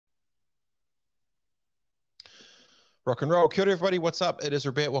Rock and roll. Kia ora, everybody. What's up? It is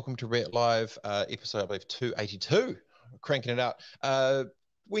Robert. Welcome to Robert Live, episode, I believe, 282. We're cranking it out.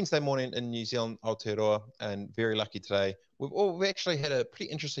 Wednesday morning in New Zealand, Aotearoa, and very lucky today. We've actually had a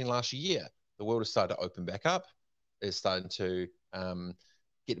pretty interesting last year. The world has started to open back up. It's starting to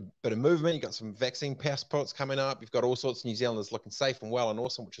get a bit of movement. You've got some vaccine passports coming up. You've got all sorts of New Zealanders looking safe and well and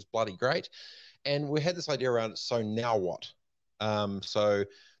awesome, which is bloody great. And we had this idea around, so now what?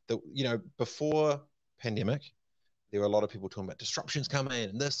 Before pandemic, there were a lot of people talking about disruptions coming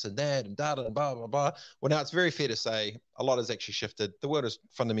and this and that and data and blah, blah, blah. Well, now it's very fair to say a lot has actually shifted. The world has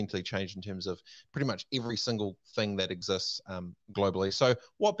fundamentally changed in terms of pretty much every single thing that exists globally. So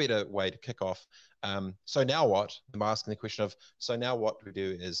what better way to kick off? So now what? I'm asking the question of, so now what do we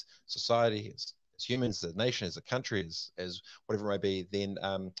do as society, as humans, as a nation, as a country, as whatever it may be, then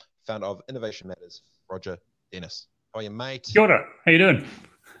founder of Innovation Matters, Roger Dennis. How are you, mate? Kia ora. How you doing?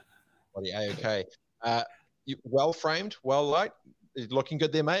 Bloody A-okay. Well framed, well liked, looking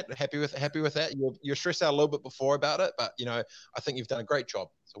good there, mate. Happy with that. You're stressed out a little bit before about it, but I think you've done a great job.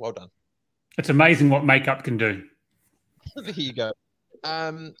 So well done. It's amazing what makeup can do. There you go.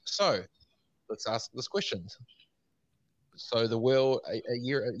 So let's ask this question. So the world, a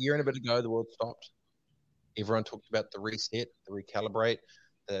year and a bit ago, the world stopped. Everyone talked about the reset, the recalibrate,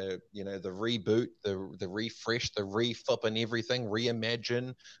 the reboot, the refresh, the reflip and everything,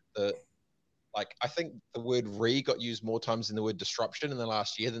 reimagine. I think the word got used more times than the word disruption in the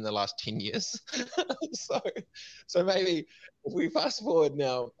last year than the last 10 years. so maybe if we fast forward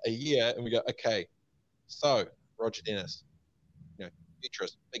now a year and we go, okay, so Roger Dennis,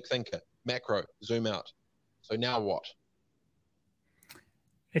 futurist, big thinker, macro, zoom out. So now what?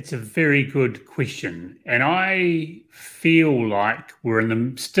 It's a very good question. And I feel like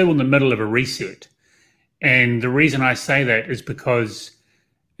we're still in the middle of a reset. And the reason I say that is because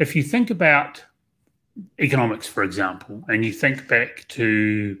if you think about economics, for example, and you think back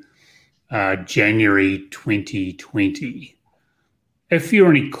to January 2020, if you're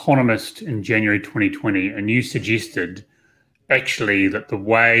an economist in January 2020 and you suggested actually that the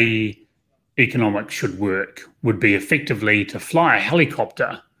way economics should work would be effectively to fly a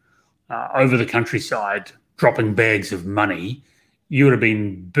helicopter over the countryside, dropping bags of money, you would have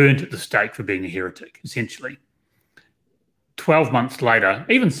been burnt at the stake for being a heretic, essentially. 12 months later,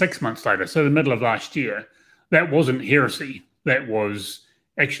 even 6 months later, so the middle of last year, that wasn't heresy. That was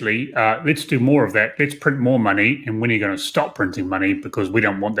actually, let's do more of that. Let's print more money. And when are you going to stop printing money? Because we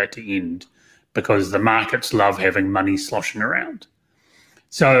don't want that to end, because the markets love having money sloshing around.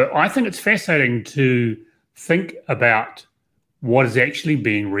 So I think it's fascinating to think about what is actually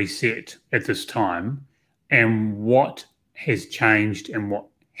being reset at this time and what has changed and what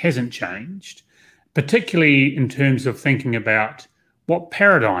hasn't changed, particularly in terms of thinking about what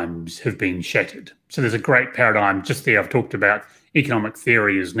paradigms have been shattered. So there's a great paradigm just there. I've talked about economic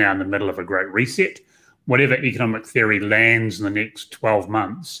theory is now in the middle of a great reset. Whatever economic theory lands in the next 12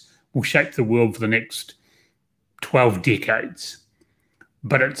 months will shape the world for the next 12 decades.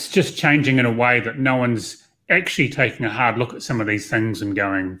 But it's just changing in a way that no one's actually taking a hard look at some of these things and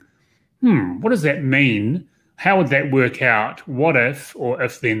going, what does that mean? How would that work out? What if, or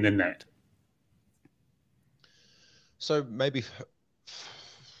if then that? So maybe,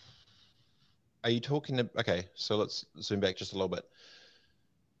 are you talking, okay, so let's zoom back just a little bit.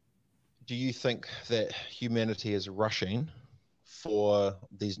 Do you think that humanity is rushing for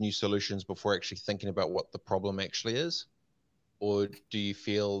these new solutions before actually thinking about what the problem actually is? Or do you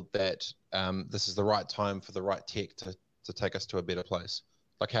feel that this is the right time for the right tech to take us to a better place?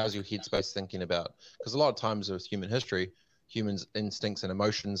 Like, how's your headspace thinking about? Because a lot of times with human history, humans' instincts and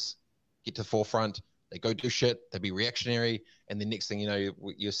emotions get to the forefront. They go do shit, they be reactionary, and the next thing you know,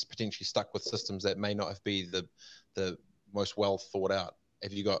 you're potentially stuck with systems that may not have been the most well thought out.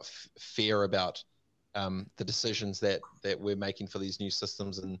 Have you got fear about the decisions that we're making for these new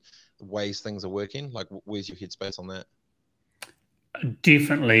systems and the ways things are working? Like, where's your headspace on that?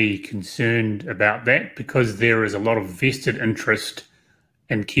 Definitely concerned about that, because there is a lot of vested interest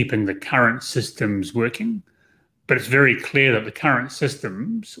in keeping the current systems working. But it's very clear that the current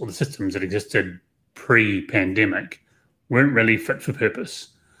systems, or the systems that existed pre-pandemic, weren't really fit for purpose.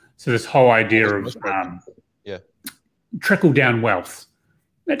 So this whole idea of trickle-down wealth,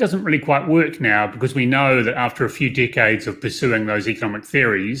 that doesn't really quite work now, because we know that after a few decades of pursuing those economic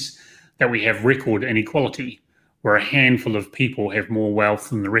theories, that we have record inequality, where a handful of people have more wealth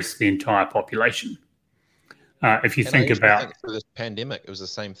than the rest of the entire population. If you think about through this pandemic, it was the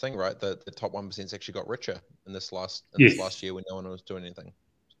same thing, right? The top 1% actually got richer in this last year when no one was doing anything.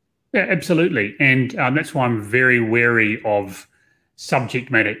 Yeah, absolutely. And that's why I'm very wary of subject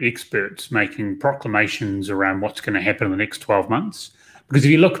matter experts making proclamations around what's going to happen in the next 12 months. Because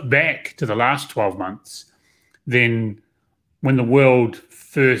if you look back to the last 12 months, then when the world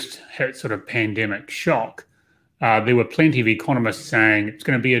first hit sort of pandemic shock, there were plenty of economists saying it's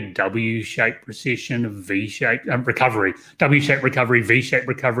going to be a W-shaped recession, a V-shaped recovery, W-shaped recovery, V-shaped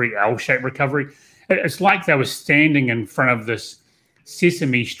recovery, L-shaped recovery. It's like they were standing in front of this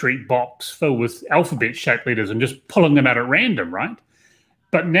Sesame Street box filled with alphabet-shaped letters and just pulling them out at random, right?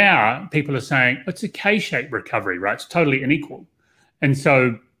 But now people are saying it's a K-shaped recovery, right? It's totally unequal. And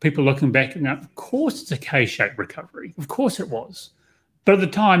so people looking back and of course it's a K-shaped recovery. Of course it was. But at the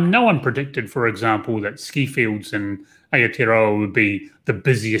time, no one predicted, for example, that ski fields in Aotearoa would be the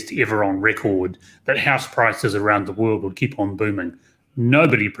busiest ever on record, that house prices around the world would keep on booming.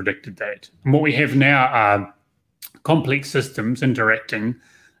 Nobody predicted that. And what we have now are complex systems interacting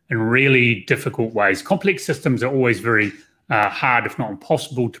in really difficult ways. Complex systems are always very hard, if not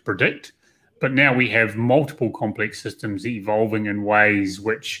impossible, to predict. But now we have multiple complex systems evolving in ways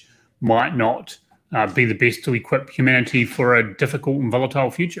which might not be the best to equip humanity for a difficult and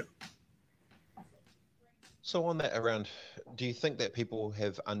volatile future. So on that around, do you think that people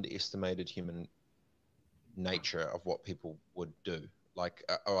have underestimated human nature of what people would do? Like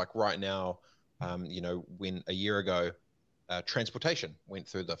right now, when a year ago, transportation went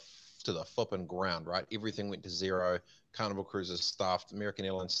to the flipping ground, right? Everything went to zero. Carnival Cruises staffed, American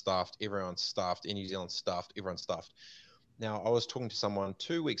Airlines staffed, everyone's staffed, Air New Zealand staffed, everyone's staffed. Now, I was talking to someone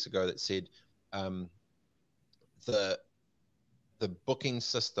 2 weeks ago that said the booking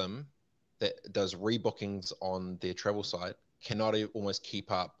system that does rebookings on their travel site cannot almost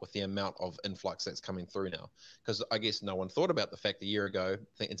keep up with the amount of influx that's coming through now. Because I guess no one thought about the fact a year ago,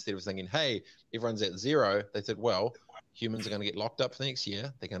 instead of thinking, hey, everyone's at zero, they said, well, humans are going to get locked up for the next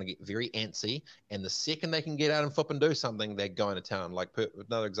year. They're going to get very antsy. And the second they can get out and flip and do something, they're going to town. Like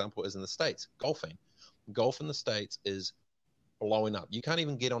another example is in the States, golfing. Golf in the States is blowing up. You can't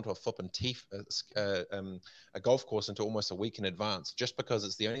even get onto a flipping a golf course until almost a week in advance, just because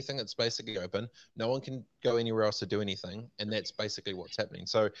it's the only thing that's basically open. No one can go anywhere else to do anything, and that's basically what's happening.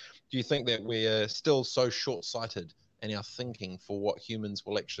 So do you think that we're still so short-sighted in our thinking for what humans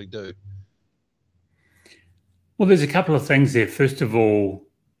will actually do? Well, there's a couple of things there. First of all,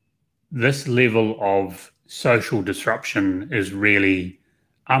 this level of social disruption is really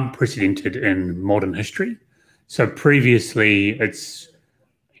unprecedented in modern history. So previously, it's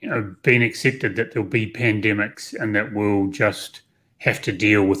been accepted that there'll be pandemics and that we'll just have to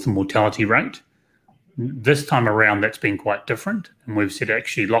deal with the mortality rate. This time around, that's been quite different. And we've said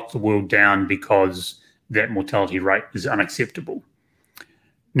actually lock the world down because that mortality rate is unacceptable.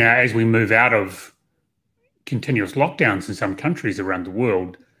 Now, as we move out of continuous lockdowns in some countries around the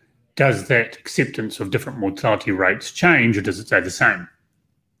world, does that acceptance of different mortality rates change, or does it stay the same?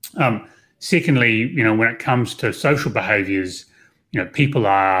 Secondly, when it comes to social behaviours, people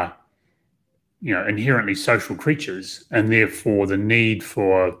are, inherently social creatures, and therefore the need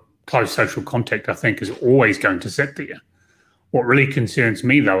for close social contact, I think, is always going to sit there. What really concerns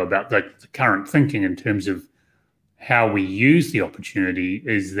me, though, about the current thinking in terms of how we use the opportunity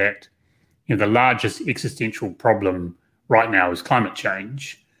is that, the largest existential problem right now is climate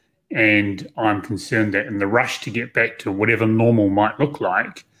change. And I'm concerned that in the rush to get back to whatever normal might look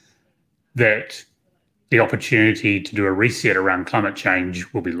like, that the opportunity to do a reset around climate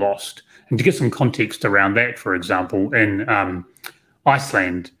change will be lost. And to get some context around that, for example, in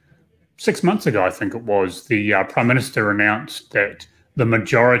Iceland, 6 months ago, I think it was, the Prime Minister announced that the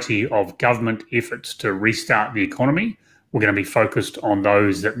majority of government efforts to restart the economy were going to be focused on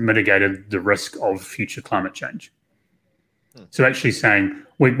those that mitigated the risk of future climate change. So actually saying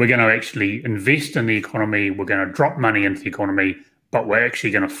we're going to actually invest in the economy, we're going to drop money into the economy, but we're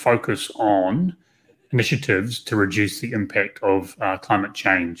actually going to focus on initiatives to reduce the impact of climate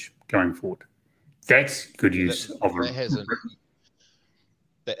change going forward. That's good use of it.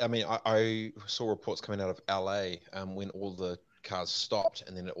 I saw reports coming out of LA when all the cars stopped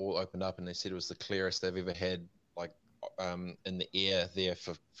and then it all opened up, and they said it was the clearest they've ever had, in the air there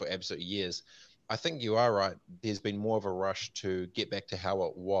for absolute years. I think you are right. There's been more of a rush to get back to how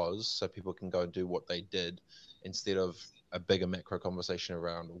it was so people can go and do what they did, instead of a bigger macro conversation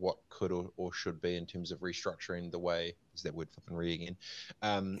around what could or should be in terms of restructuring the way, is that word flipping re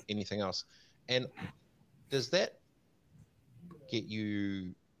again, anything else. And does that get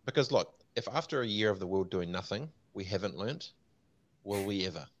you, because look, if after a year of the world doing nothing, we haven't learnt, will we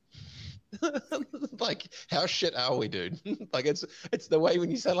ever? Like, how shit are we, dude? Like, it's the way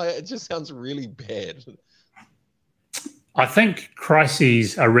when you say it just sounds really bad. I think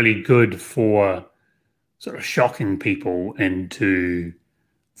crises are really good for sort of shocking people into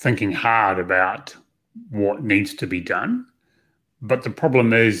thinking hard about what needs to be done. But the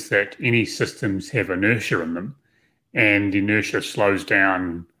problem is that any systems have inertia in them, and inertia slows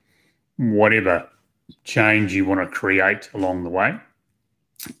down whatever change you want to create along the way.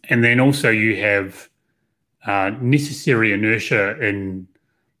 And then also you have necessary inertia in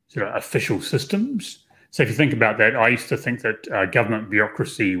sort of official systems. So if you think about that, I used to think that government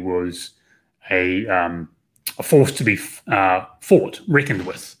bureaucracy was a force to be fought, reckoned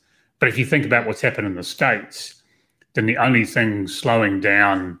with. But if you think about what's happened in the States, then the only thing slowing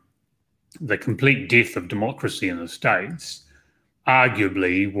down the complete death of democracy in the States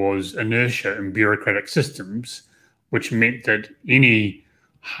arguably was inertia in bureaucratic systems, which meant that any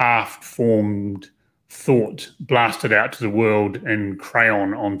half-formed thought blasted out to the world in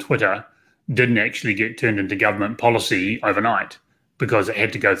crayon on Twitter didn't actually get turned into government policy overnight because it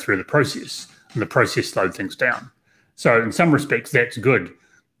had to go through the process, and the process slowed things down. So in some respects, that's good.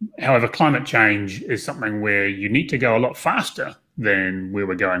 However, climate change is something where you need to go a lot faster than where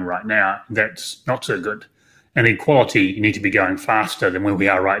we're going right now. That's not so good. And equality, you need to be going faster than where we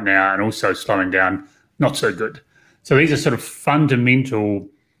are right now, and also slowing down, not so good. So these are sort of fundamental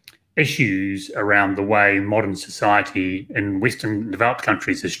issues around the way modern society in Western developed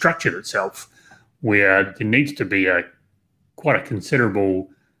countries has structured itself, where there needs to be quite a considerable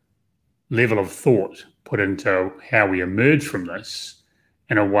level of thought put into how we emerge from this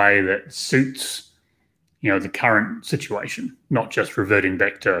in a way that suits, the current situation, not just reverting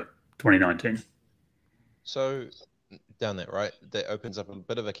back to 2019. So down that, right, that opens up a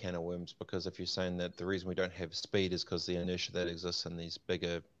bit of a can of worms, because if you're saying that the reason we don't have speed is because the inertia that exists in these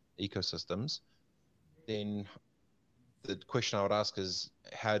bigger ecosystems, then the question I would ask is,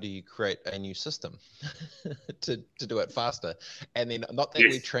 how do you create a new system to do it faster? And then not that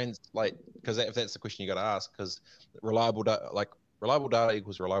we translate, because if that's the question you got to ask, because reliable data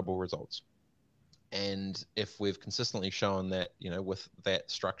equals reliable results. And if we've consistently shown that, with that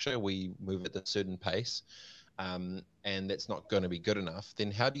structure, we move at a certain pace, and that's not going to be good enough,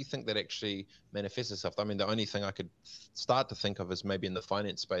 then how do you think that actually manifests itself? I mean, the only thing I could start to think of is maybe in the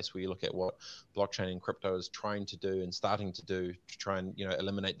finance space, where you look at what blockchain and crypto is trying to do and starting to do to try and,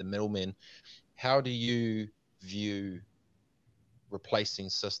 eliminate the middlemen. How do you view replacing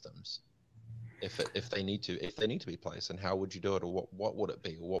systems if they need to be placed, and how would you do it, or what would it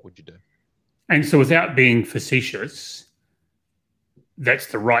be, or what would you do? And so, without being facetious, that's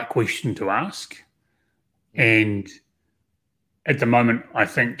the right question to ask. And at the moment, I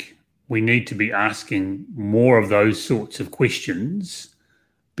think we need to be asking more of those sorts of questions,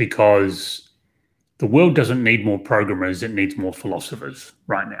 because the world doesn't need more programmers, it needs more philosophers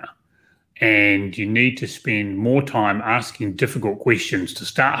right now. And you need to spend more time asking difficult questions to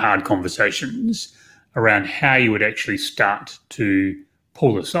start hard conversations around how you would actually start to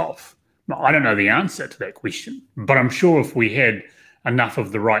pull this off. I don't know the answer to that question, but I'm sure if we had enough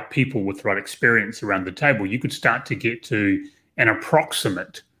of the right people with the right experience around the table, you could start to get to an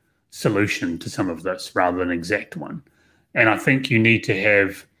approximate solution to some of this rather than an exact one. And I think you need to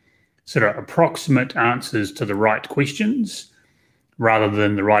have sort of approximate answers to the right questions rather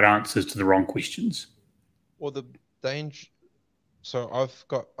than the right answers to the wrong questions. Well, the danger. So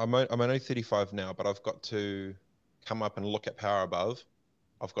I'm only 35 now, but I've got to come up and look at Power Above.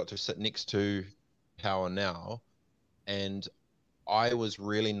 I've got to sit next to Power Now, and I was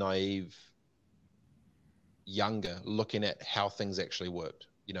really naive, younger, looking at how things actually worked.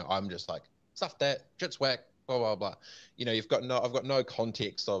 I'm just like, stuff that, shit's whack, blah, blah, blah. I've got no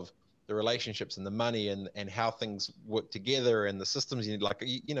context of the relationships and the money and how things work together and the systems.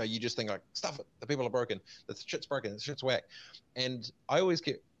 You just think like, stuff it, the people are broken, the shit's broken, the shit's whack. And I always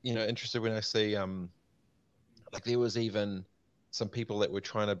get, interested when I see, like there was even some people that were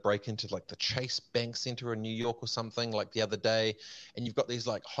trying to break into like the Chase Bank Center in New York or something like the other day. And you've got these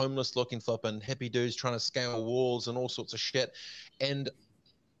like homeless looking flipping hippie dudes trying to scale walls and all sorts of shit. And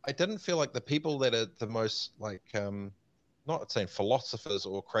I didn't feel like the people that are the most like, not saying philosophers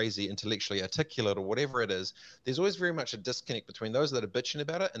or crazy intellectually articulate or whatever it is, there's always very much a disconnect between those that are bitching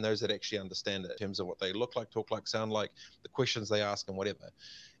about it and those that actually understand it in terms of what they look like, talk like, sound like, the questions they ask and whatever.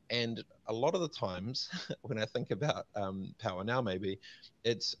 And a lot of the times when I think about Power Now, maybe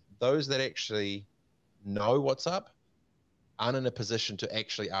it's those that actually know what's up aren't in a position to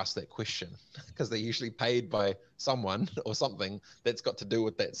actually ask that question, because they're usually paid by someone or something that's got to do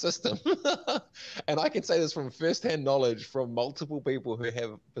with that system. And I can say this from firsthand knowledge from multiple people who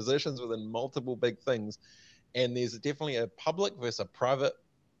have positions within multiple big things. And there's definitely a public versus a private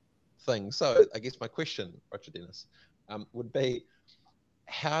thing. So I guess my question, Roger Dennis, would be,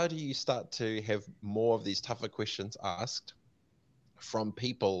 how do you start to have more of these tougher questions asked from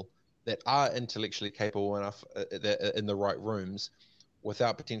people that are intellectually capable enough in the right rooms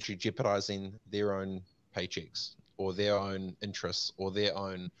without potentially jeopardizing their own paychecks or their own interests or their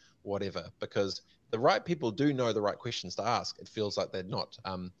own whatever? Because the right people do know the right questions to ask. It feels like they're not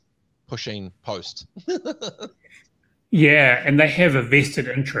pushing post. Yeah, and they have a vested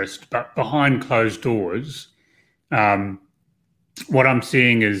interest, but behind closed doors, what I'm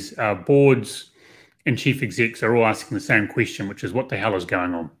seeing is boards and chief execs are all asking the same question, which is what the hell is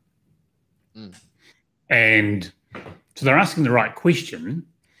going on? And so they're asking the right question,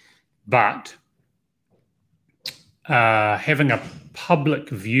 but having a public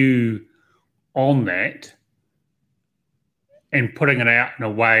view on that and putting it out in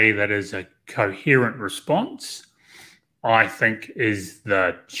a way that is a coherent response, I think is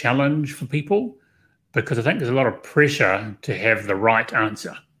the challenge for people, because I think there's a lot of pressure to have the right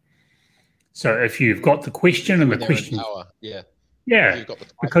answer. So if you've got the question and the question, yeah, if you've got the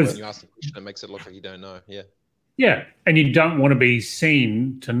title and you ask the question, it makes it look like you don't know. Yeah, and you don't want to be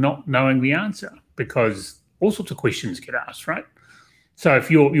seen to not knowing the answer, because all sorts of questions get asked, right? So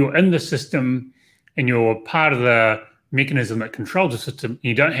if you're in the system and you're part of the mechanism that controls the system, and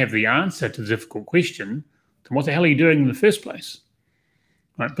you don't have the answer to the difficult question, then what the hell are you doing in the first place?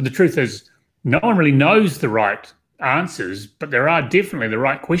 Right? But the truth is, no one really knows the right answers, but there are definitely the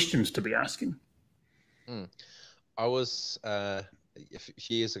right questions to be asking. I was a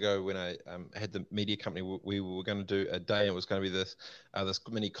few years ago when I had the media company, we were going to do a day, and it was going to be this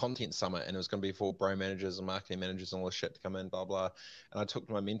mini content summit, and it was going to be for brand managers and marketing managers and all this shit to come in, blah blah. And I talked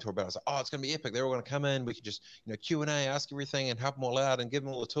to my mentor about it. I was like, oh, it's going to be epic. They're all going to come in. We could just Q&A, ask everything, and help them all out, and give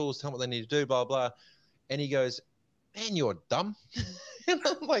them all the tools, tell them what they need to do, blah blah. And he goes, man, you're dumb. And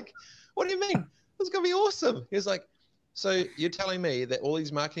I'm like, what do you mean? It's going to be awesome. He was like, so you're telling me that all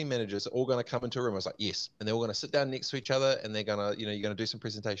these marketing managers are all going to come into a room? I was like, yes. And they're all going to sit down next to each other, and they're going to, you're going to do some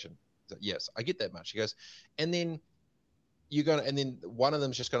presentation. He's like, yes, I get that much. He goes, and then one of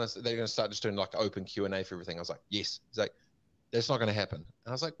them's they're going to start just doing like open Q&A for everything. I was like, yes. He's like, that's not going to happen. And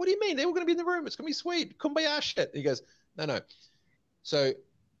I was like, what do you mean? They're all going to be in the room. It's going to be sweet. Kumbaya shit. He goes, no. So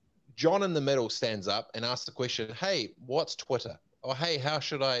John in the middle stands up and asks the question, hey, what's Twitter? Or, hey, how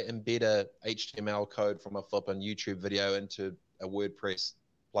should I embed a HTML code from a flippin' YouTube video into a WordPress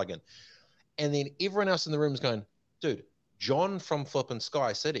plugin? And then everyone else in the room is going, dude, John from flippin'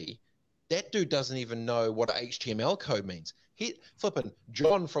 Sky City, that dude doesn't even know what a HTML code means.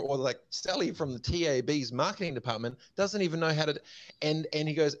 John Sally from the TAB's marketing department doesn't even know how to, and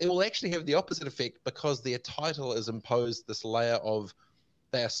he goes, it will actually have the opposite effect, because their title is imposed this layer of,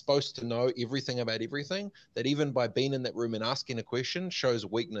 they are supposed to know everything about everything, that even by being in that room and asking a question shows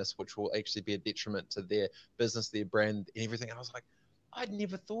weakness, which will actually be a detriment to their business, their brand, and everything. I was like, I'd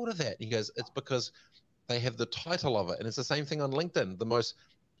never thought of that. He goes, it's because they have the title of it. And it's the same thing on LinkedIn. The most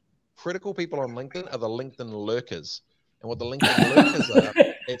critical people on LinkedIn are the LinkedIn lurkers. And what the LinkedIn lurkers are,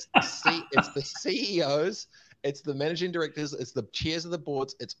 it's the CEOs, it's the managing directors, it's the chairs of the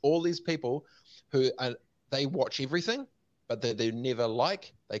boards, it's all these people who they watch everything, but they never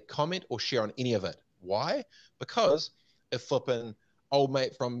they comment or share on any of it. Why? Because if flipping old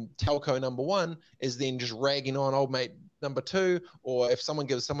mate from telco number 1 is then just ragging on old mate number 2, or if someone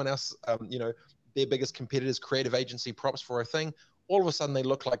gives someone else, their biggest competitor's creative agency props for a thing, all of a sudden they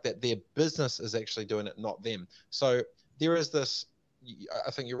look like that their business is actually doing it, not them. So there is this,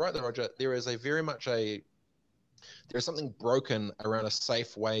 I think you're right there, Roger, there is there's something broken around a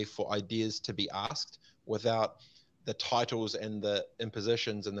safe way for ideas to be asked without the titles and the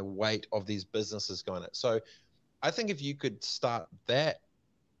impositions and the weight of these businesses going it. So I think if you could start that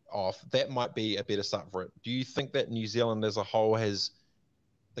off, that might be a better start for it. Do you think that New Zealand as a whole has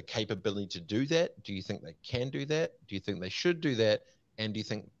the capability to do that? Do you think they can do that? Do you think they should do that? And do you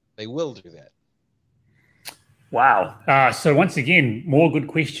think they will do that? Wow. So once again, more good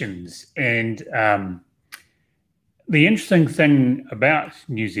questions. And the interesting thing about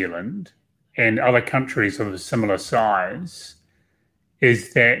New Zealand and other countries of a similar size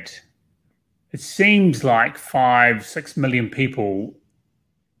is that it seems like 5-6 million people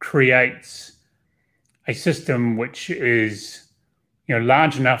creates a system which is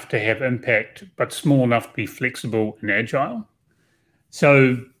large enough to have impact, but small enough to be flexible and agile.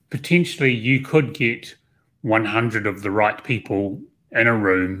 So potentially you could get 100 of the right people in a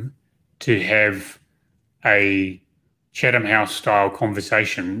room to have a Chatham House style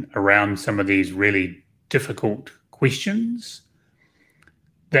conversation around some of these really difficult questions.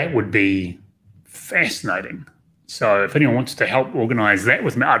 That would be fascinating. So if anyone wants to help organize that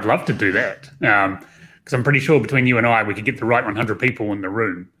with me, I'd love to do that. because I'm pretty sure between you and I, we could get the right 100 people in the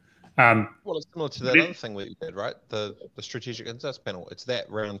room. Well, it's similar to that other thing we did, right? The strategic insights panel. It's that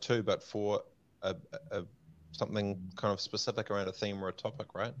round 2, but for a something kind of specific around a theme or a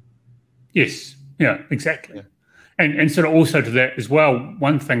topic, right? Yes. Yeah, exactly. Yeah. And sort of also to that as well,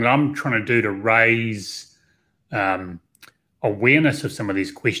 one thing that I'm trying to do to raise awareness of some of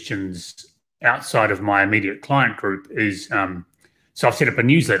these questions outside of my immediate client group is, so I've set up a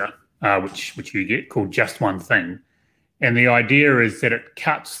newsletter, which you get, called Just One Thing. And the idea is that it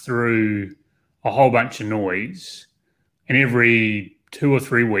cuts through a whole bunch of noise, and every 2 or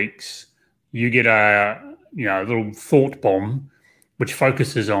 3 weeks, you get a little thought bomb which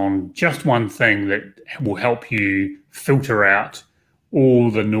focuses on just one thing that will help you filter out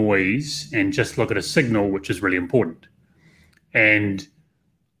all the noise and just look at a signal, which is really important. And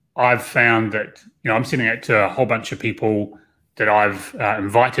I've found that, I'm sending it to a whole bunch of people that I've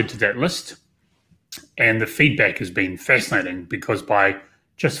invited to that list. And the feedback has been fascinating, because by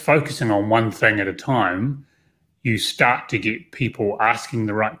just focusing on one thing at a time, you start to get people asking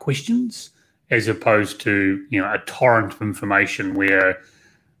the right questions, as opposed to, a torrent of information where,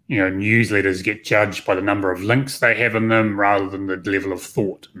 newsletters get judged by the number of links they have in them rather than the level of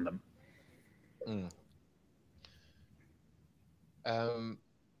thought in them.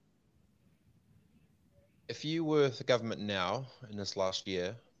 If you were the government now in this last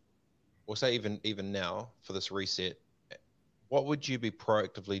year, or say even now for this reset, what would you be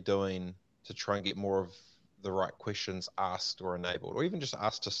proactively doing to try and get more of the right questions asked or enabled, or even just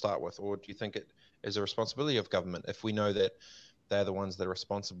asked to start with? Or do you think it is a responsibility of government, if we know that they're the ones that are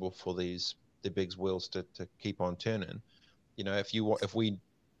responsible for the big wheels to keep on turning? If you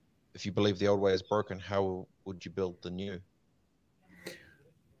believe the old way is broken, how would you build the new?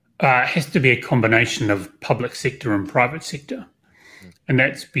 It has to be a combination of public sector and private sector. And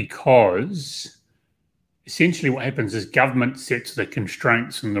that's because essentially what happens is government sets the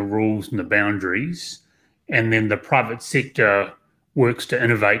constraints and the rules and the boundaries, and then the private sector works to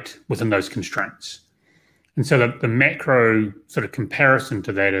innovate within those constraints. And so the macro sort of comparison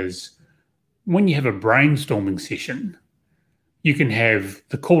to that is, when you have a brainstorming session, you can have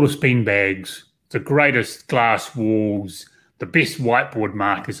the coolest beanbags, the greatest glass walls, the best whiteboard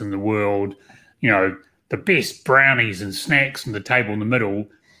markers in the world, the best brownies and snacks on the table in the middle,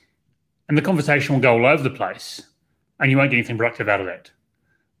 and the conversation will go all over the place, and you won't get anything productive out of that.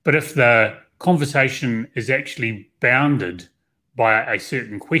 But if the conversation is actually bounded by a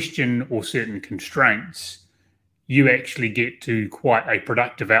certain question or certain constraints, you actually get to quite a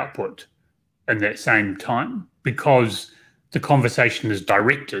productive output in that same time, because the conversation is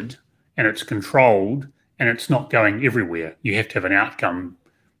directed and it's controlled and it's not going everywhere. You have to have an outcome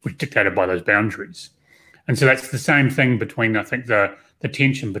which is dictated by those boundaries. And so that's the same thing between, I think, the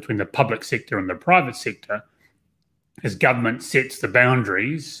tension between the public sector and the private sector, is government sets the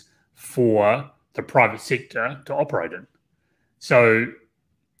boundaries for the private sector to operate in. So,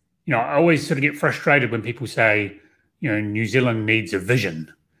 I always sort of get frustrated when people say, New Zealand needs a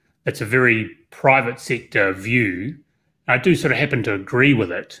vision. That's a very private sector view. I do sort of happen to agree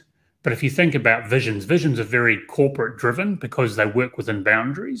with it. But if you think about visions are very corporate driven because they work within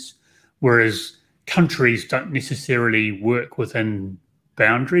boundaries, whereas countries don't necessarily work within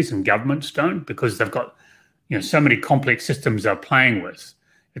boundaries, and governments don't, because they've got, so many complex systems they're playing with.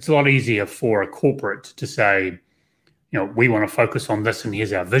 It's a lot easier for a corporate to say, we want to focus on this and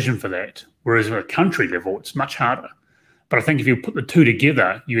here's our vision for that. Whereas at a country level, it's much harder. But I think if you put the two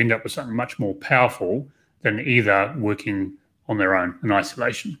together, you end up with something much more powerful than either working on their own in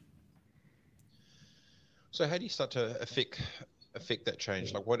isolation. So how do you start to affect that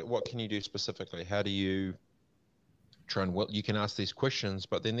change? Like what can you do specifically? How do you try and, you can ask these questions,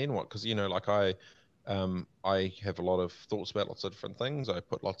 but then what? Because, like I have a lot of thoughts about lots of different things. I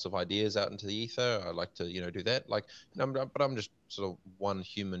put lots of ideas out into the ether. I like to, do that. Like, but I'm just sort of one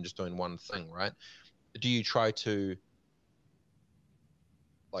human just doing one thing, right? Do you try to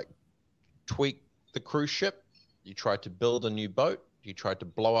like tweak the cruise ship? You try to build a new boat? Do you try to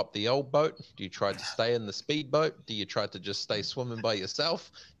blow up the old boat? Do you try to stay in the speedboat? Do you try to just stay swimming by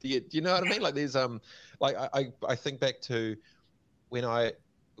yourself? Do you know what I mean? Like there's like I think back to when I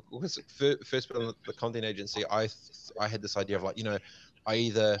was first put on the content agency. I had this idea of like, I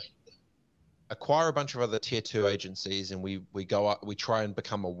either acquire a bunch of other tier 2 agencies and we go up, we try and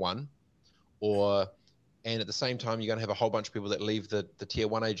become a one, and at the same time you're going to have a whole bunch of people that leave the tier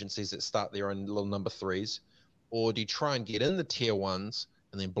 1 agencies that start their own little number 3s. Or do you try and get in the tier 1s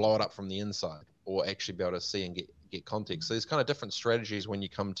and then blow it up from the inside, or actually be able to see and get context? So there's kind of different strategies when you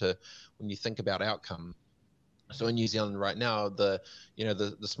think about outcome. So in New Zealand right now, the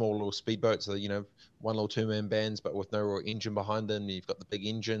small little speedboats are, one little two-man bands, but with no real engine behind them. You've got the big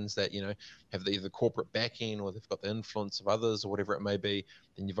engines that, have either corporate backing or they've got the influence of others or whatever it may be.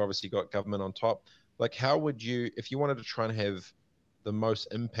 Then you've obviously got government on top. Like, how would you, if you wanted to try and have the most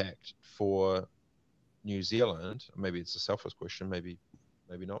impact for New Zealand, maybe it's a selfish question, maybe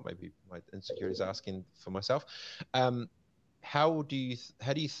not, maybe my insecurity is asking for myself. How do you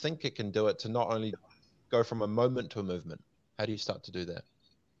think it can do it to not only go from a moment to a movement? How do you start to do that?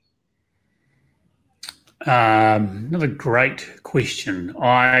 Another great question.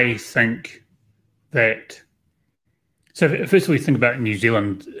 I think that, so first we think about New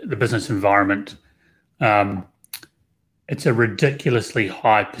Zealand, the business environment. It's a ridiculously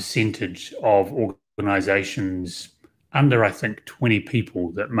high percentage of organisations under, I think, 20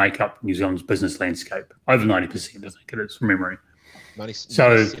 people that make up New Zealand's business landscape. Over 90%, I think it is, from memory.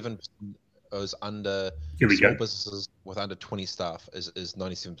 97% is under small go. businesses with under 20 staff is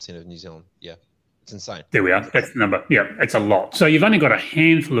 97% of New Zealand. Yeah, it's insane. There we are. That's the number. Yeah, it's a lot. So you've only got a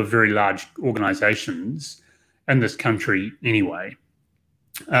handful of very large organisations in this country anyway.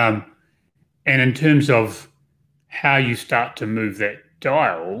 And in terms of how you start to move that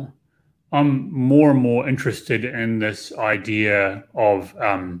dial, I'm more and more interested in this idea of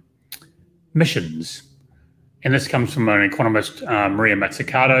missions. And this comes from an economist, Maria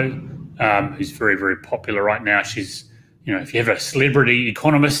Mazzucato, who's very, very popular right now. She's, if you have a celebrity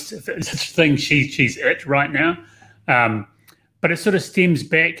economist, if it's such a thing, she's it right now. But it sort of stems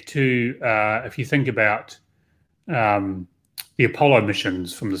back to, if you think about the Apollo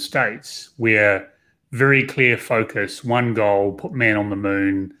missions from the States, where very clear focus, one goal, put man on the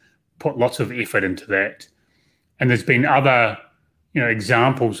moon, put lots of effort into that. And there's been other,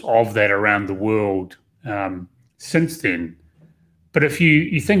 examples of that around the world since then. But if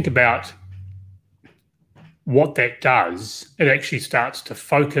you think about what that does, it actually starts to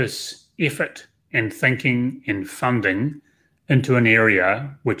focus effort and thinking and funding into an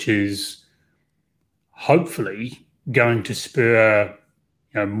area which is hopefully going to spur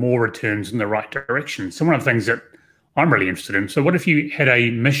more returns in the right direction. So one of the things that I'm really interested in, so what if you had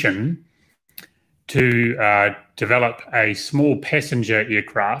a mission to develop a small passenger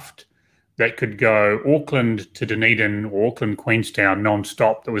aircraft that could go Auckland to Dunedin or Auckland, Queenstown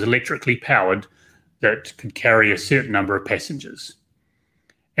non-stop, that was electrically powered, that could carry a certain number of passengers.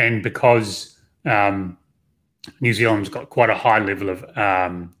 And because New Zealand's got quite a high level of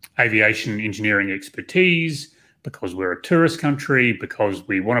aviation engineering expertise, because we're a tourist country, because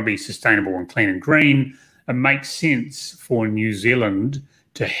we want to be sustainable and clean and green, it makes sense for New Zealand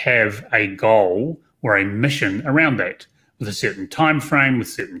to have a goal or a mission around that, with a certain time frame, with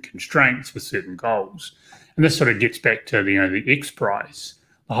certain constraints, with certain goals. And this sort of gets back to the X Prize.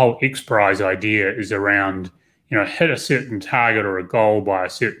 The whole X Prize idea is around, hit a certain target or a goal by a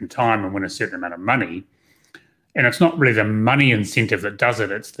certain time and win a certain amount of money. And it's not really the money incentive that does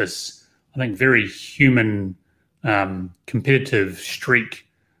it. It's this, I think, very human competitive streak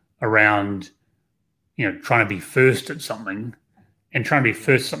around, trying to be first at something, and trying to be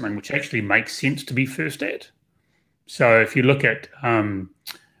first at something which actually makes sense to be first at. So if you look at the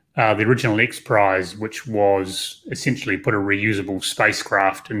original X Prize, which was essentially put a reusable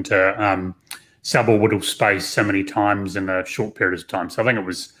spacecraft into suborbital space so many times in a short period of time. So I think it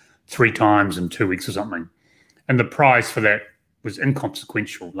was 3 times in 2 weeks or something. And the prize for that was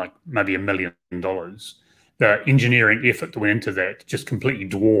inconsequential, like maybe $1 million. The engineering effort that went into that just completely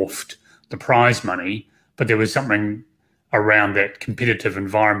dwarfed the prize money, but there was something around that competitive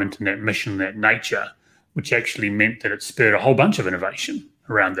environment and that mission, that nature, which actually meant that it spurred a whole bunch of innovation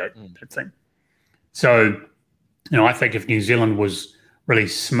around that thing. So, I think if New Zealand was really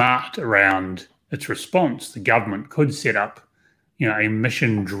smart around its response, the government could set up, a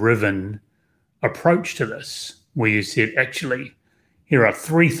mission-driven approach to this, where you said, actually, here are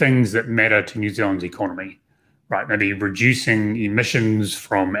 3 things that matter to New Zealand's economy, right? Maybe reducing emissions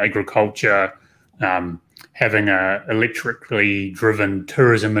from agriculture, having a electrically driven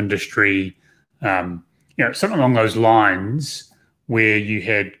tourism industry, something along those lines, where you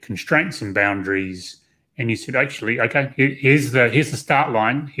had constraints and boundaries, and you said, actually, okay, here's the start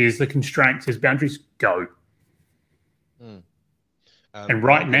line, here's the constraints, here's boundaries, go. And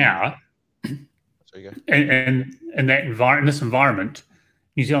right now, and in this environment,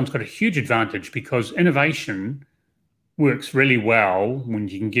 New Zealand's got a huge advantage, because innovation works really well when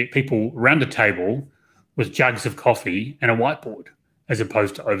you can get people around a table with jugs of coffee and a whiteboard, as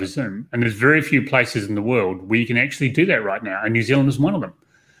opposed to over Zoom. And there's very few places in the world where you can actually do that right now, and New Zealand is one of them.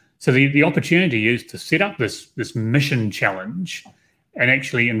 So the opportunity is to set up this mission challenge and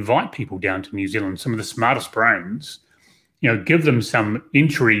actually invite people down to New Zealand, some of the smartest brains, give them some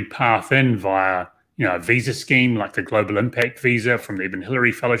entry path in via, a visa scheme like the Global Impact Visa from the Eben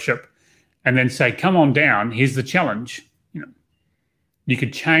Hillary Fellowship, and then say, come on down, here's the challenge. You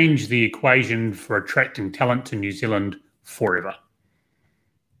could change the equation for attracting talent to New Zealand forever.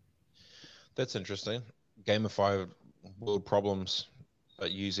 That's interesting. Gamify world problems,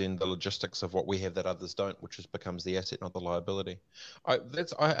 but using the logistics of what we have that others don't, which becomes the asset, not the liability. I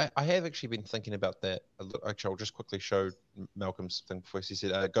have actually been thinking about that. Actually, I'll just quickly show Malcolm's thing before he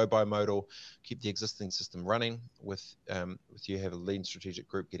said, go bimodal, keep the existing system running with you have a lean strategic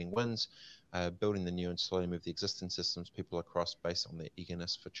group getting wins, building the new and slowly move the existing systems people across based on their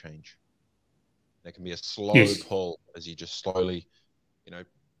eagerness for change. There can be a slow pull as you just slowly,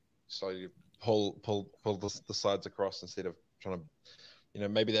 slowly pull the sides across instead of trying to,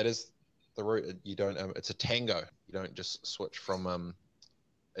 maybe that is the route. You don't, it's a tango. You don't just switch from,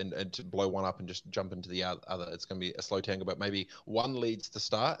 and to blow one up and just jump into the other. It's going to be a slow tango, but maybe one leads to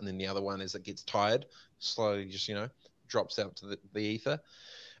start and then the other one, as it gets tired, slowly just, drops out to the ether.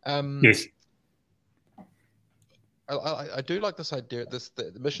 Yes. I do like this idea,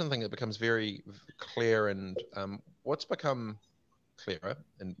 the mission thing that becomes very clear, and what's become clearer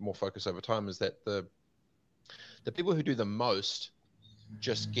and more focused over time is that the people who do the most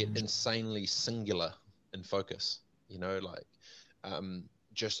just get insanely singular in focus,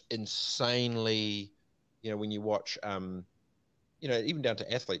 just insanely, when you watch, even down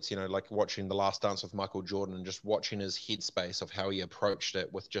to athletes, like watching The Last Dance with Michael Jordan and just watching his headspace of how he approached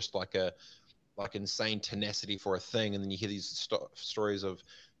it with just like insane tenacity for a thing. And then you hear these stories of,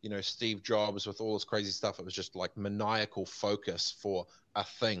 Steve Jobs with all this crazy stuff. It was just like maniacal focus for a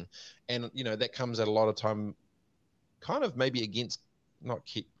thing. And, that comes at a lot of time kind of maybe against not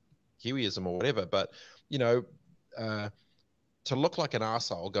Kiwiism or whatever, but, to look like an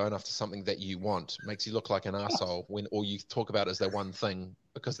arsehole going after something that you want makes you look like an arsehole when all you talk about is that one thing,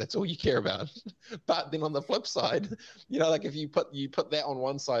 because that's all you care about. But then on the flip side, like if you put that on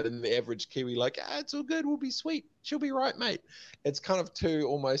one side and the average Kiwi like, it's all good, we'll be sweet, she'll be right, mate. It's kind of too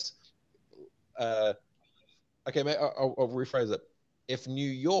almost, okay, mate, I'll rephrase it. If New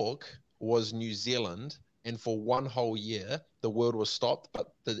York was New Zealand and for one whole year the world was stopped,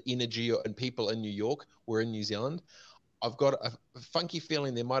 but the energy and people in New York were in New Zealand, I've got a funky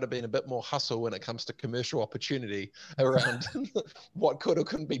feeling there might have been a bit more hustle when it comes to commercial opportunity around what could or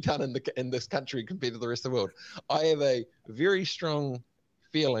couldn't be done in this country compared to the rest of the world. I have a very strong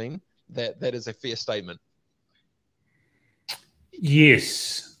feeling that that is a fair statement.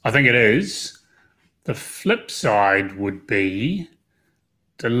 Yes, I think it is. The flip side would be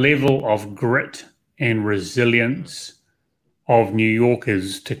the level of grit and resilience of New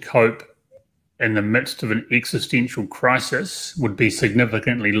Yorkers to cope in the midst of an existential crisis would be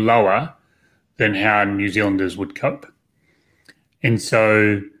significantly lower than how New Zealanders would cope. And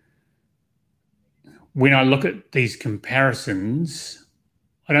so when I look at these comparisons,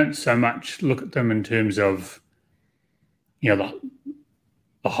 I don't so much look at them in terms of, the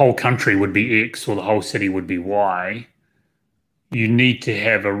whole country would be X or the whole city would be Y. You need to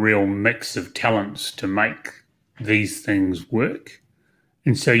have a real mix of talents to make these things work.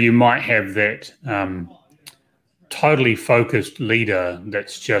 And so you might have that totally focused leader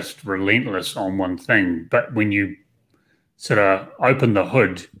that's just relentless on one thing. But when you sort of open the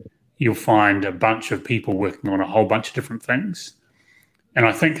hood, you'll find a bunch of people working on a whole bunch of different things. And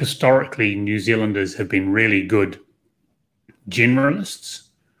I think historically, New Zealanders have been really good generalists,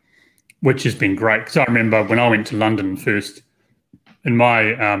 which has been great. Because I remember when I went to London first in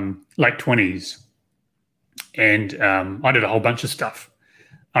my late 20s, and I did a whole bunch of stuff.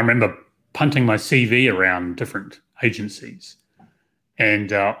 I remember punting my CV around different agencies,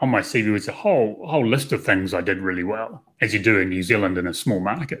 and on my CV was a whole list of things I did really well, as you do in New Zealand in a small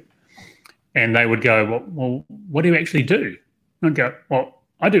market. And they would go, well, what do you actually do? And I'd go, well,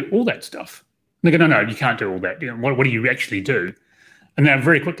 I do all that stuff. And they go, no, you can't do all that. What do you actually do? And then I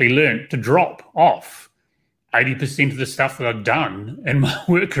very quickly learned to drop off 80% of the stuff that I've done in my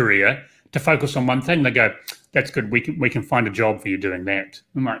work career to focus on one thing. They go, that's good. We can find a job for you doing that.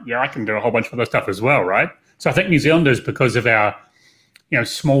 I'm like, yeah, I can do a whole bunch of other stuff as well, right? So I think New Zealanders, because of our,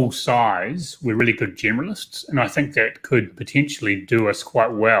 small size, we're really good generalists, and I think that could potentially do us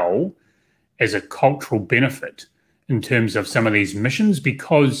quite well as a cultural benefit in terms of some of these missions,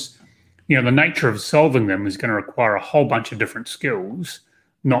 because the nature of solving them is going to require a whole bunch of different skills,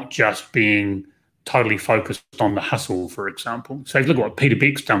 not just being totally focused on the hustle, for example. So if you look at what Peter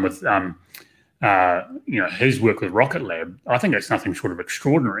Beck's done with his work with Rocket Lab, I think that's nothing short of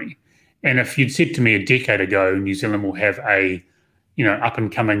extraordinary. And if you'd said to me a decade ago, New Zealand will have a up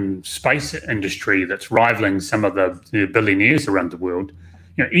and coming space industry that's rivaling some of the billionaires around the world.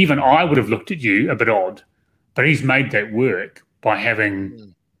 Even I would have looked at you a bit odd, but he's made that work by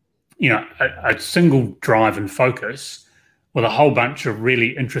having, Mm. a single drive and focus with a whole bunch of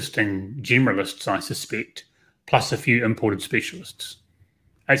really interesting generalists, I suspect, plus a few imported specialists.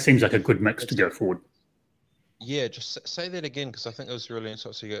 It seems like a good mix to go forward. Yeah, just say that again, because I think it was really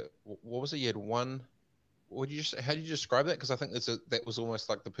interesting. So you got, what was it? You had one. What did you just? How did you describe that? Because I think that was almost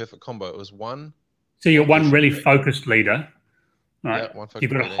like the perfect combo. It was one. So you're one vision. really focused leader, right? Yeah, one focused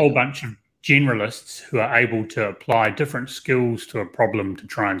You've got a leader, whole yeah. bunch of generalists who are able to apply different skills to a problem to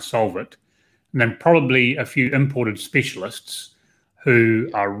try and solve it. And then probably a few imported specialists who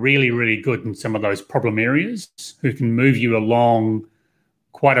Yeah. are really, really good in some of those problem areas, who can move you along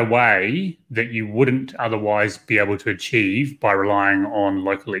quite a way that you wouldn't otherwise be able to achieve by relying on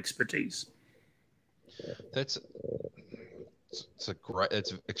local expertise. It's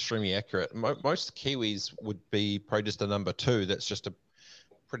extremely accurate. Most Kiwis would be probably just a number two. That's just a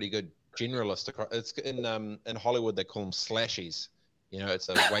pretty good generalist. It's in Hollywood they call them slashies. It's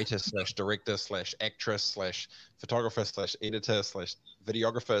a waiter slash director slash actress slash photographer slash editor slash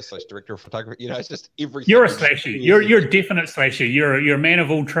videographer slash director of photography. It's just everything. You're a slashy. You're a definite slashy. You're a man of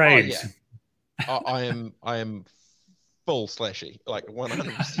all trades. Oh, yeah. I am full slashy, like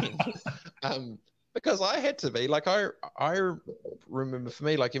 100%. Because I had to be, like, I remember for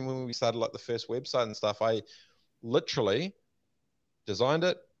me, like, even when we started like the first website and stuff, I literally designed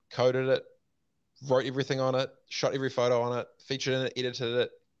it, coded it, wrote everything on it, shot every photo on it, featured in it, edited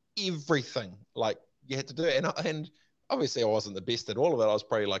it, everything. Like, you had to do it. And obviously I wasn't the best at all of it. I was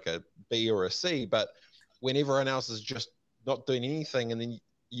probably like a B or a C, but when everyone else is just not doing anything, and then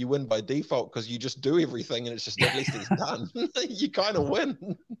you win by default because you just do everything and it's just, at least it's done. You kind of win.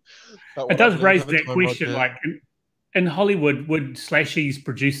 It does raise that question, like, in Hollywood, would slashies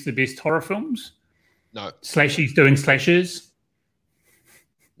produce the best horror films? No. Slashies doing slashes?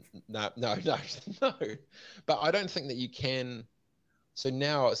 No. But I don't think that you can. So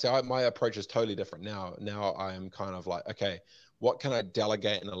now, my approach is totally different now. Now I am kind of like, okay, what can I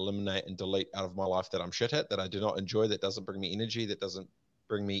delegate and eliminate and delete out of my life that I'm shit at, that I do not enjoy, that doesn't bring me energy, that doesn't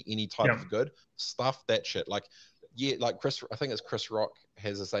bring me any type of good stuff, that shit. Like, yeah, like I think it's Chris Rock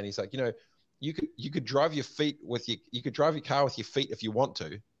has a saying. He's like, you could drive your feet with you could drive your car with your feet if you want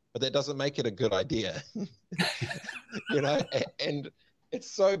to, but that doesn't make it a good idea. And it's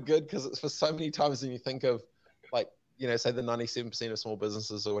so good because it's for so many times when you think of, like, say the 97% of small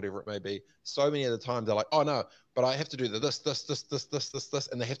businesses or whatever it may be, so many of the time they're like, oh no, but I have to do this,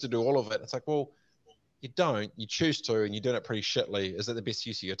 and they have to do all of it. It's like, well, you don't, you choose to, and you're doing it pretty shittly. Is it the best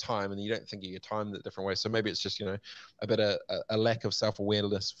use of your time? And you don't think of your time in a different way. So maybe it's just, a bit of a lack of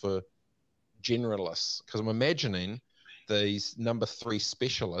self-awareness for generalists, because I'm imagining these number three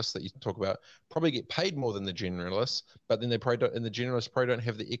specialists that you talk about probably get paid more than the generalists, but then they probably don't, and the generalists probably don't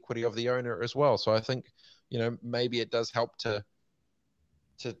have the equity of the owner as well. So I think, maybe it does help to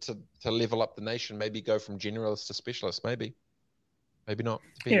level up the nation, maybe go from generalist to specialist, maybe not.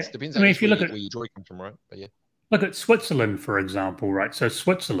 Depends. I mean, if you look at where your joy comes from, right? But yeah. Look at Switzerland, for example, right? So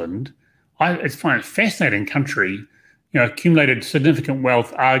Switzerland, I find it a fascinating country, accumulated significant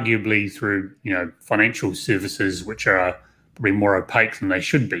wealth, arguably through, financial services, which are probably more opaque than they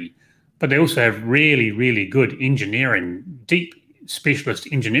should be. But they also have really, really good engineering, deep specialist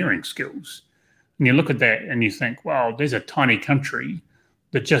engineering skills. And you look at that and you think, wow, there's a tiny country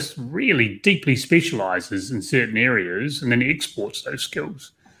that just really deeply specializes in certain areas and then exports those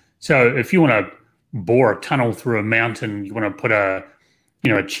skills. So if you want to bore a tunnel through a mountain, you want to put a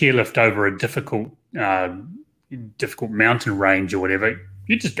chairlift over a difficult mountain range or whatever,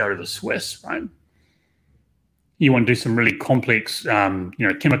 you just go to the Swiss, right? You want to do some really complex,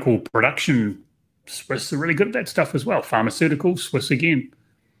 chemical production, Swiss are really good at that stuff as well. Pharmaceuticals, Swiss again.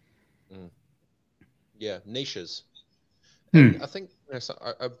 Yeah, niches. And I think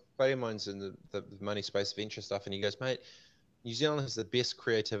a buddy of mine's in the money space venture stuff, and he goes, mate, New Zealand has the best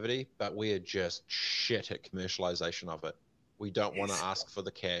creativity, but we are just shit at commercialization of it. We don't want to ask for the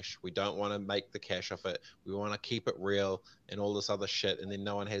cash. We don't want to make the cash off it. We want to keep it real and all this other shit, and then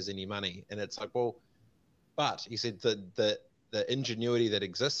no one has any money. And it's like, well, but he said the ingenuity that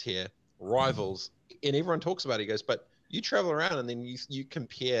exists here rivals, and everyone talks about it. He goes, but you travel around and then you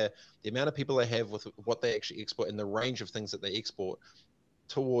compare the amount of people they have with what they actually export and the range of things that they export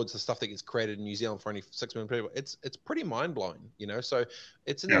towards the stuff that gets created in New Zealand for only 6 million people. It's pretty mind blowing, So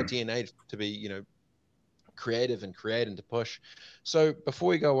it's in our DNA to be, creative and create and to push. So before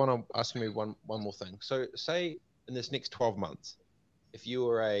we go on, I'll ask me one more thing. So say in this next 12 months, if you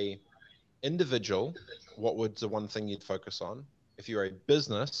were a individual, what would the one thing you'd focus on? If you're a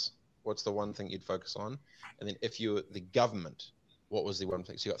business, what's the one thing you'd focus on? And then if you're the government, what was the one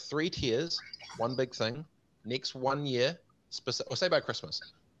thing? So you got 3 tiers, one big thing. Next 1 year, or say by Christmas.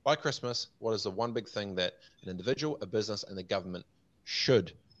 By Christmas, what is the one big thing that an individual, a business, and the government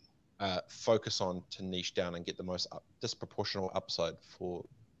should focus on to niche down and get the most disproportional upside for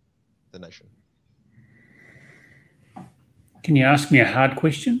the nation? Can you ask me a hard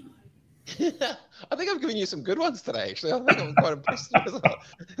question? I think I've given you some good ones today, actually. I think I'm quite impressed as well.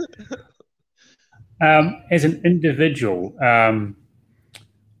 As an individual,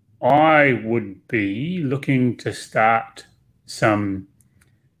 I would be looking to start some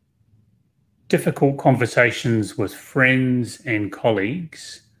difficult conversations with friends and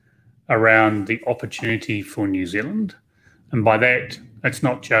colleagues around the opportunity for New Zealand. And by that, it's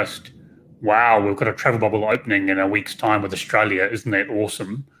not just, wow, we've got a travel bubble opening in a week's time with Australia. Isn't that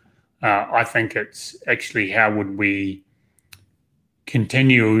awesome? I think it's actually how would we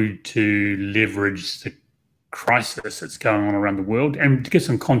continue to leverage the crisis that's going on around the world, and to give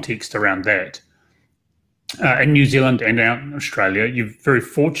some context around that. In New Zealand and out in Australia, you're very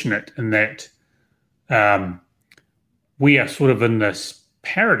fortunate in that we are sort of in this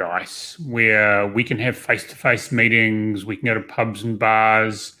paradise where we can have face-to-face meetings, we can go to pubs and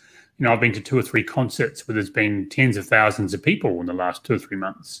bars. You know, I've been to 2 or 3 concerts where there's been tens of thousands of people in the last 2 or 3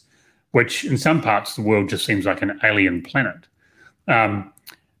 months, which in some parts of the world just seems like an alien planet. And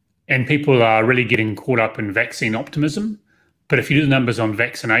people are really getting caught up in vaccine optimism. But if you do the numbers on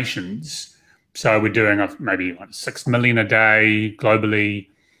vaccinations, so we're doing maybe 6 million a day globally.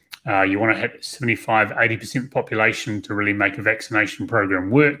 You want to hit 75, 80% population to really make a vaccination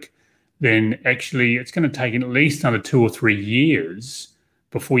program work, then actually it's going to take at least another 2 or 3 years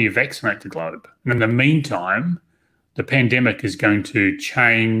before you vaccinate the globe. And in the meantime, the pandemic is going to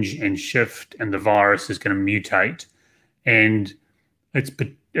change and shift, and the virus is going to mutate. And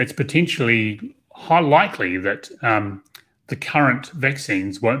it's potentially high likely that the current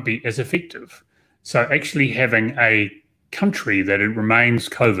vaccines won't be as effective. So actually having a country that it remains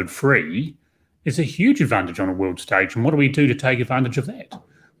COVID-free is a huge advantage on a world stage. And what do we do to take advantage of that?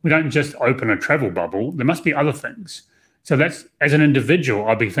 We don't just open a travel bubble. There must be other things. So that's, as an individual,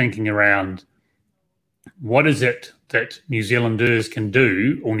 I'll be thinking around what is it that New Zealanders can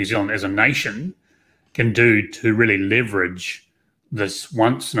do, or New Zealand as a nation can do to really leverage this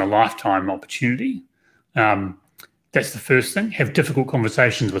once-in-a-lifetime opportunity. That's the first thing. Have difficult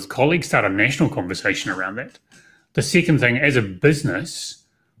conversations with colleagues, start a national conversation around that. The second thing, as a business,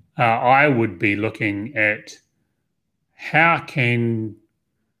 I would be looking at how can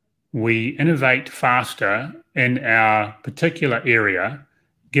we innovate faster in our particular area,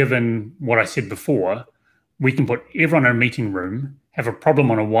 given what I said before. We can put everyone in a meeting room, have a problem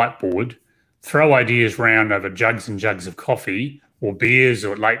on a whiteboard, throw ideas around over jugs and jugs of coffee or beers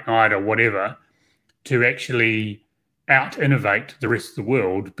or late night or whatever, to actually out-innovate the rest of the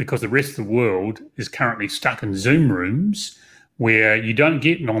world, because the rest of the world is currently stuck in Zoom rooms where you don't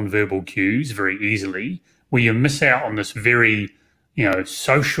get non-verbal cues very easily, where you miss out on this very,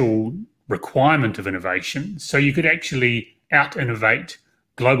 social requirement of innovation. So you could actually out-innovate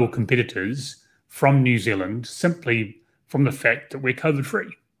global competitors from New Zealand simply from the fact that we're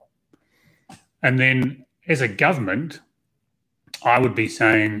COVID-free. And then as a government, I would be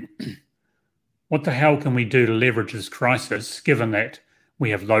saying, what the hell can we do to leverage this crisis, given that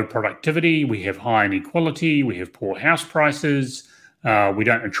we have low productivity, we have high inequality, we have poor house prices, we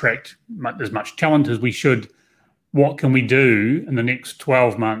don't attract as much talent as we should. What can we do in the next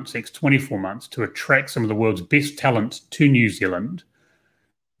 12 months, next 24 months to attract some of the world's best talent to New Zealand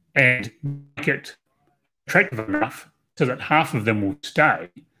and make it attractive enough so that half of them will stay,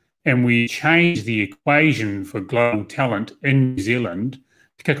 and we change the equation for global talent in New Zealand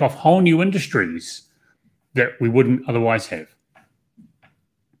to kick off whole new industries that we wouldn't otherwise have?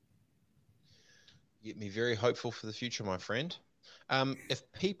 Get me very hopeful for the future, my friend. If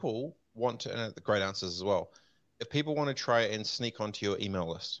people want to, and the great answers as well, if people want to try and sneak onto your email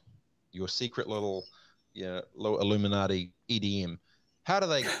list, your secret little Illuminati EDM, how do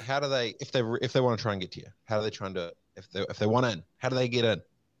they, if they want to try and get to you, how do they try and do it? If they want in, how do they get in?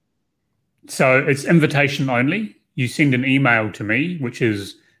 So it's invitation only. You send an email to me, which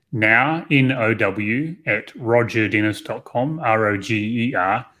is now, NOW, at rogerdennis.com,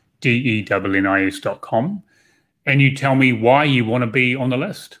 ROGERDENNIS.com, and you tell me why you want to be on the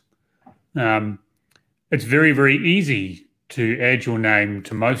list. It's very, very easy to add your name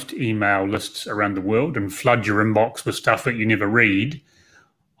to most email lists around the world and flood your inbox with stuff that you never read.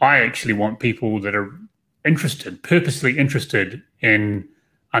 I actually want people that are interested, purposely interested in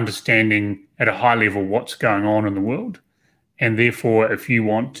understanding at a high level what's going on in the world. And therefore, if you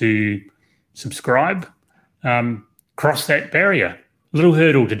want to subscribe, cross that barrier. Little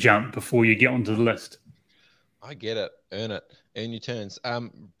hurdle to jump before you get onto the list. I get it. Earn it. Earn your turns.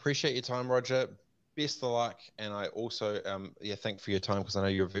 Appreciate your time, Roger. Best of luck. And I also, thank for your time, because I know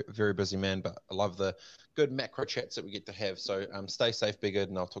you're a very busy man, but I love the good macro chats that we get to have. So stay safe, be good,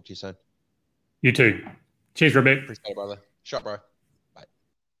 and I'll talk to you soon. You too. Cheers, Robert. Appreciate it, brother. Shot, bro. Bye.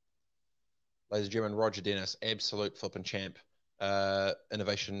 Ladies and gentlemen, Roger Dennis, absolute flipping champ.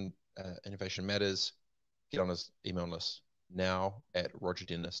 Innovation Matters. Get on his email list now at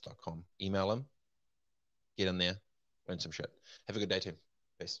rogerdennis.com. Email him. Get in there. Learn some shit. Have a good day, team.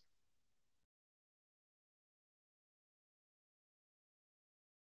 Peace.